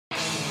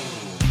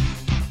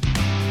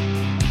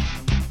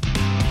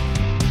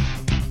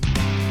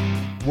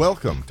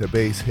Welcome to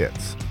Bass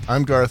Hits.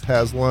 I'm Garth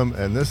Haslam,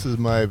 and this is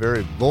my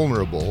very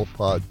vulnerable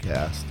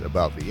podcast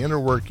about the inner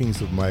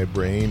workings of my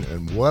brain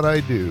and what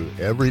I do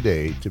every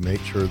day to make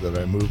sure that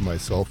I move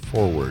myself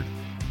forward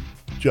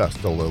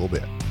just a little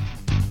bit.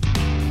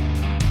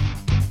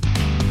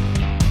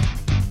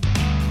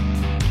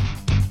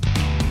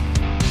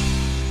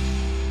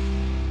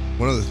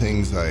 One of the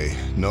things I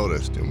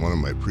noticed in one of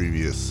my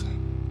previous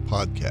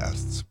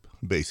podcasts,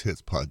 Bass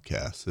Hits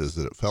podcasts, is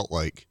that it felt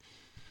like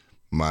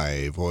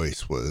my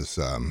voice was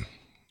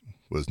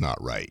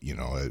not right. You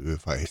know,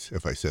 if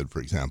I said, for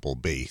example,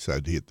 bass,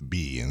 I'd hit the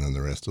B, and then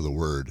the rest of the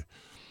word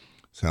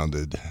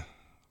sounded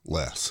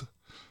less,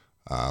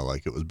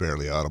 like it was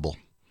barely audible.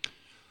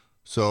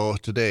 So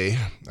today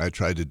I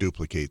tried to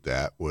duplicate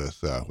that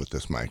with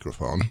this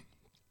microphone,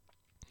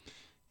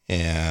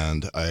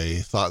 and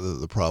I thought that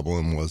the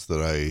problem was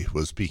that I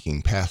was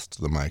speaking past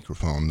the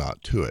microphone,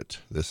 not to it.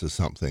 This is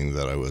something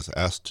that I was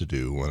asked to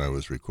do when I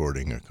was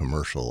recording a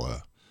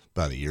commercial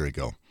about a year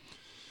ago.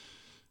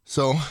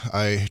 So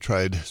I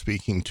tried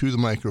speaking to the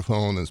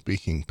microphone and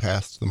speaking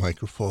past the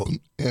microphone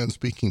and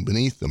speaking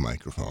beneath the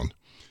microphone.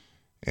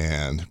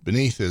 And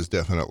beneath is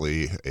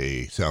definitely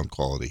a sound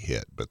quality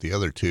hit, but the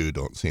other two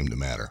don't seem to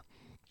matter.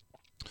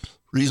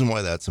 Reason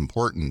why that's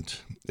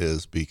important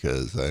is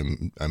because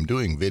I'm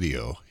doing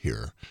video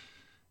here,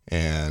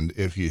 and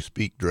if you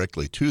speak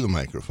directly to the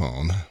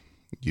microphone,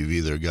 you've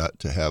either got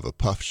to have a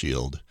puff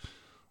shield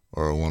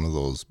or one of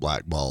those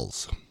black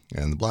balls.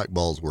 And the black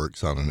balls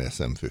works on an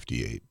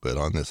SM58, but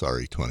on this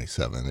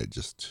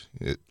RE27,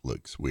 it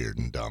looks weird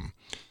and dumb.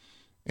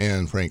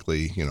 And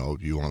frankly, you know,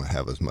 you want to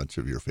have as much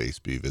of your face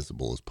be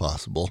visible as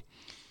possible,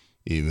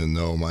 even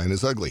though mine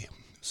is ugly.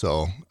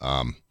 So,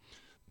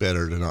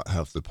 better to not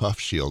have the puff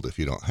shield if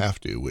you don't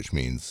have to, which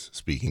means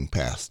speaking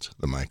past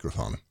the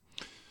microphone.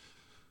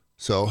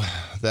 So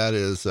that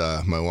is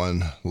my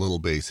one little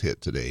bass hit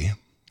today.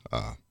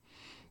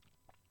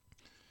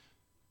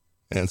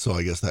 And so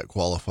I guess that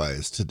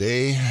qualifies.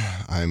 Today,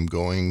 I'm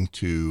going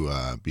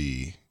to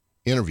be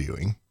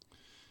interviewing.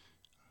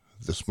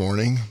 This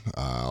morning,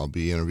 I'll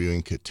be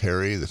interviewing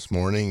Kateri this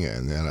morning,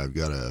 and then I've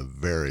got a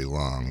very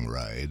long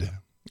ride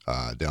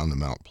down to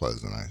Mount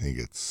Pleasant. I think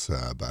it's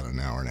about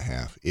an hour and a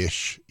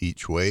half-ish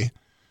each way.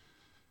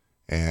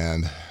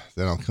 And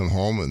then I'll come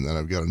home, and then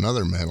I've got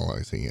another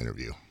mentalizing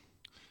interview.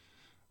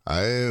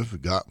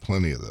 I've got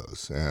plenty of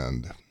those,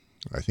 and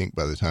I think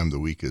by the time the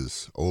week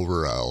is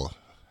over, I'll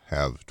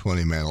have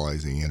 20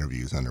 mentalizing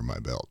interviews under my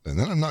belt. And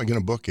then I'm not going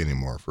to book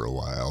anymore for a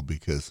while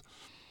because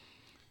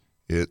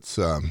it's,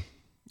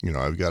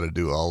 I've got to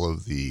do all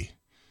of the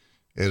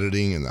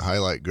editing and the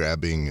highlight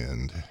grabbing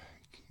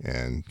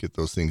and get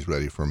those things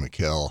ready for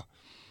Mikkel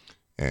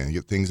and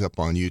get things up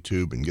on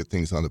YouTube and get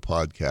things on the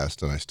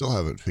podcast. And I still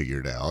haven't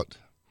figured out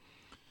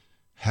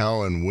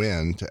how and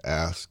when to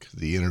ask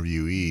the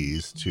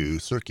interviewees to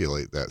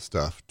circulate that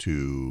stuff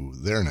to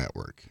their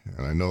network.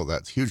 And I know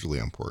that's hugely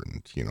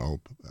important. You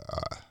know,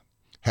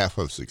 half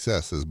of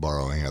success is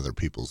borrowing other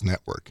people's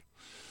network.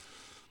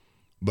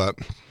 But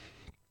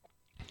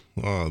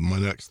my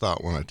next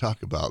thought when I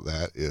talk about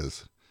that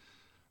is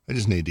I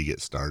just need to get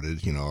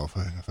started. You know,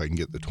 if I can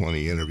get the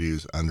 20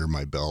 interviews under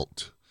my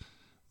belt,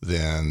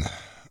 then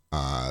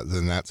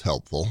that's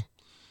helpful.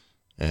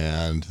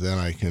 And then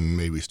I can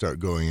maybe start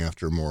going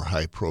after more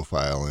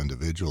high-profile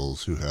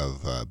individuals who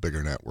have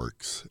bigger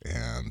networks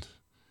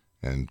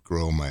and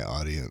grow my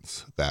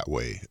audience that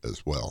way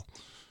as well.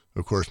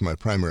 Of course, my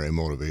primary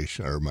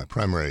motivation or my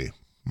primary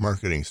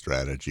marketing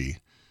strategy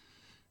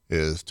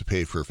is to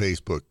pay for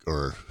Facebook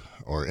or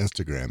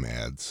Instagram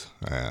ads,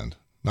 and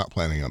not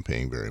planning on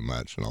paying very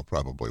much, and I'll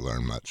probably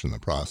learn much in the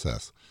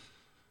process.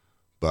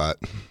 But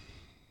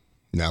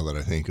now that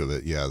I think of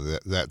it, yeah,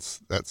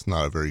 that's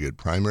not a very good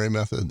primary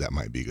method. That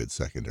might be a good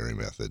secondary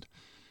method.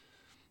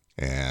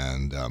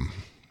 And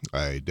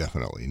I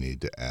definitely need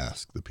to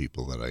ask the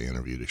people that I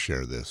interview to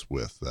share this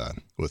with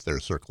their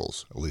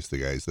circles, at least the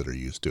guys that are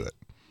used to it.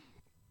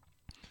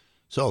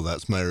 So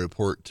that's my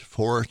report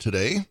for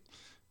today.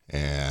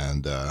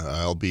 And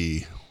I'll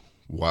be,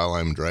 while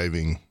I'm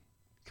driving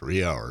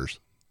 3 hours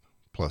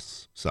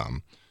plus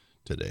some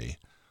today,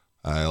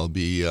 I'll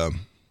be, of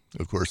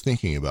course,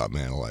 thinking about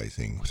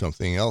mentalizing.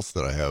 Something else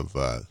that I have,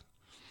 that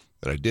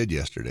I did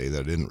yesterday that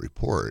I didn't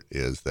report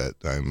is that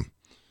I'm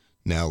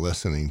now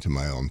listening to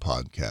my own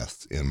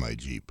podcasts in my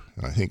Jeep.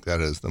 And I think that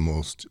is the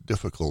most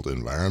difficult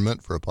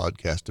environment for a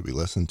podcast to be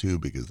listened to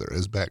because there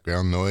is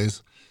background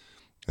noise.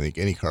 I think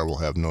any car will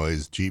have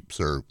noise. Jeeps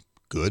are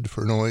good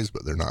for noise,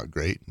 but they're not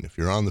great. And if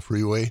you're on the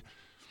freeway,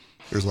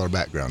 there's a lot of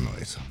background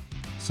noise.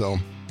 So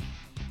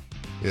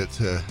it's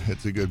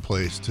a good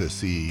place to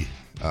see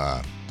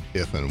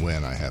if and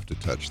when I have to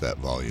touch that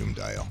volume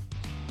dial.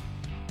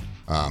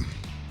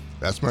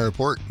 That's my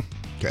report.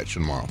 Catch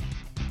you tomorrow.